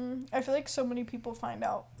 I feel like so many people find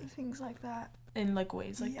out things like that. In like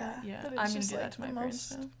ways like that. Yeah. That I'm gonna do that to my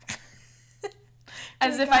parents now.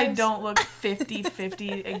 As like, if I don't look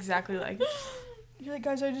 50-50 exactly like. You're like,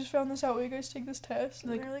 guys, I just found this out. Will you guys take this test?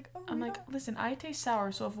 And like, they're like, oh, I'm like, listen, I taste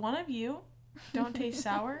sour, so if one of you don't taste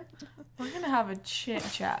sour, we're gonna have a chit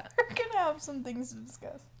chat. We're gonna have some things to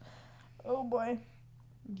discuss. Oh boy.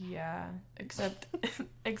 Yeah.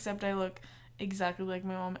 Except I look exactly like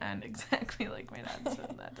my mom and exactly like my dad,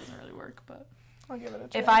 so that doesn't really work, but I'll give it a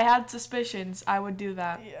try. If I had suspicions, I would do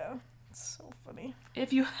that. Yeah. It's so funny.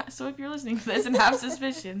 If you're listening to this and have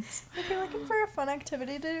suspicions. If you're looking for a fun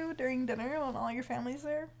activity to do during dinner when all your family's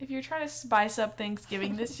there. If you're trying to spice up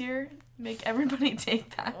Thanksgiving this year, make everybody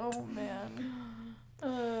take that. Oh man.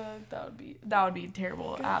 That would be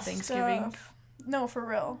terrible Good at Thanksgiving. Stuff. No, for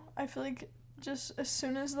real. I feel like just as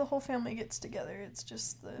soon as the whole family gets together, it's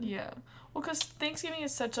just the... Yeah. Well, because Thanksgiving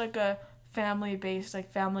is such like a family-based,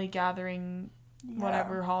 like family gathering,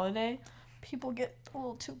 whatever holiday. People get a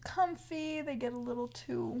little too comfy. They get a little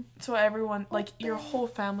too... So everyone, like, your whole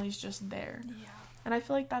family's just there. Yeah. And I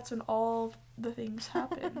feel like that's when all the things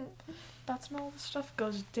happen. That's when all the stuff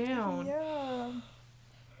goes down. Yeah.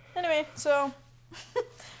 Anyway, so...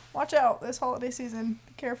 watch out this holiday season.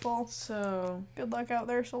 Be careful. So... Good luck out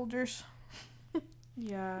there, soldiers.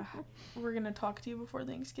 Yeah. We're gonna talk to you before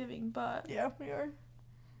Thanksgiving, but... Yeah, we are.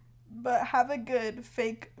 But have a good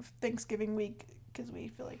fake Thanksgiving week. Because we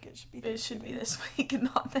feel like it should be Thanksgiving. It should be this week and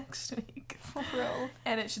not next week. For real.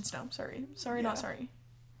 And it should snow. Sorry, not sorry.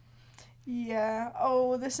 Yeah.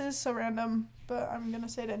 Oh, this is so random, but I'm going to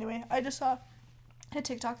say it anyway. I just saw a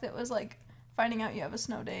TikTok that was like finding out you have a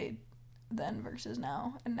snow day then versus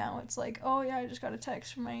now. And now it's like, oh yeah, I just got a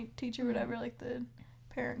text from my teacher, whatever. Like the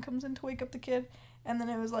parent comes in to wake up the kid. And then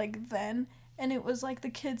it was like then. And it was, like, the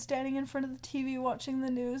kid standing in front of the TV watching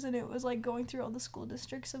the news, and it was, like, going through all the school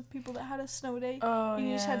districts of people that had a snow day. Oh,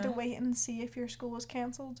 you just had to wait and see if your school was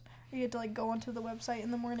canceled. Or you had to, like, go onto the website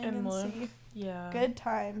in the morning and see. Yeah. Good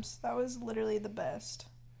times. That was literally the best.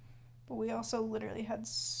 But we also literally had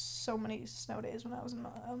so many snow days when I was in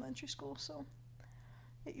elementary school, so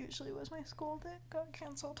it usually was my school that got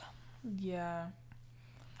canceled. Yeah.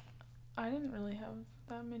 I didn't really have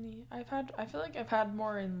that many. I feel like I've had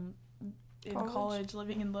more in college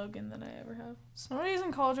living in Logan than I ever have. Snow days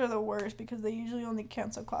in college are the worst because they usually only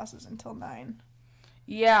cancel classes until 9.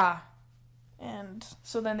 Yeah. And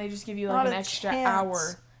so then they just give you like an extra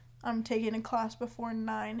hour. I'm taking a class before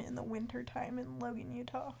 9 in the winter time in Logan,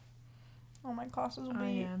 Utah. All my classes will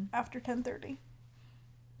be after 10:30.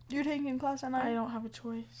 You're taking class at 9? I don't have a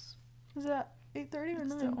choice. Is it at 8:30 or 9?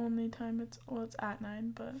 It's the only time it's at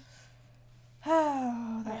 9, but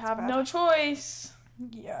I have no choice.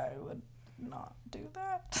 Yeah, I would not do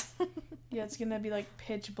that. Yeah, it's gonna be like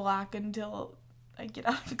pitch black until I get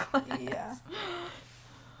out of class.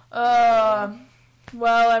 Yeah.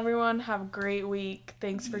 Well, everyone, have a great week.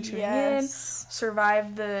 Thanks for tuning in.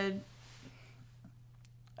 Survive the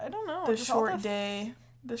short day.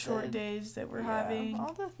 The short days that we're having.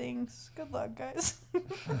 All the things. Good luck, guys.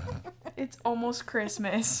 It's almost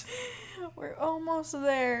Christmas. We're almost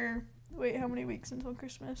there. Wait, how many weeks until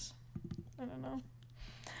Christmas? I don't know.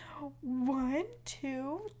 1,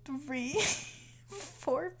 2, 3,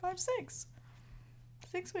 4, 5, 6.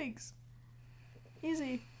 6 weeks.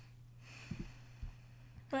 Easy.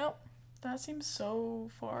 Well, that seems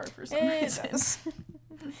so far for some reason. It does.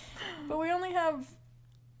 But we only have...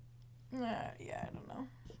 I don't know.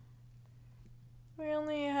 We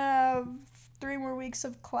only have 3 more weeks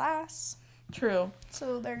of class. True.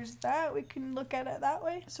 So there's that. We can look at it that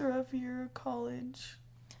way. So if you're a college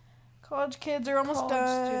kids are almost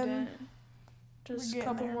done. Student, just a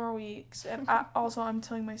couple more weeks. And I'm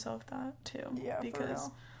telling myself that too. Yeah,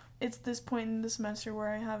 because it's this point in the semester where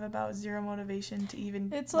I have about zero motivation to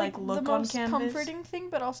even it's like look on Canvas. It's the most comforting thing,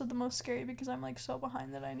 but also the most scary because I'm like so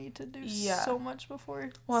behind that I need to do so much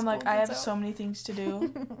before. Well, I'm like I have so many things to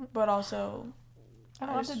do, but also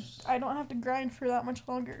I don't have to grind for that much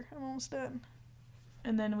longer. I'm almost done.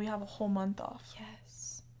 And then we have a whole month off.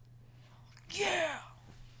 Yes. Yeah.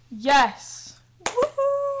 Yes.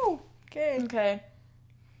 Woohoo! Okay.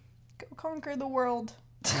 Go conquer the world.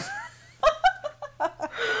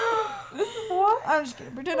 What? I'm just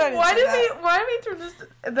kidding. Pretend I didn't say that. Why did we turn this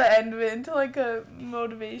the end of it into like a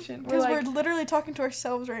motivation? Because we're literally talking to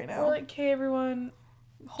ourselves right now. We're like, hey everyone,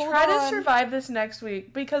 try to survive this next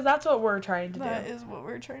week because that's what we're trying to do. That is what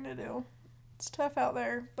we're trying to do. It's tough out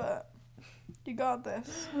there, but you got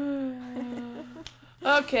this.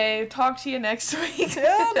 Okay, talk to you next week.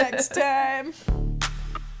 Till next time.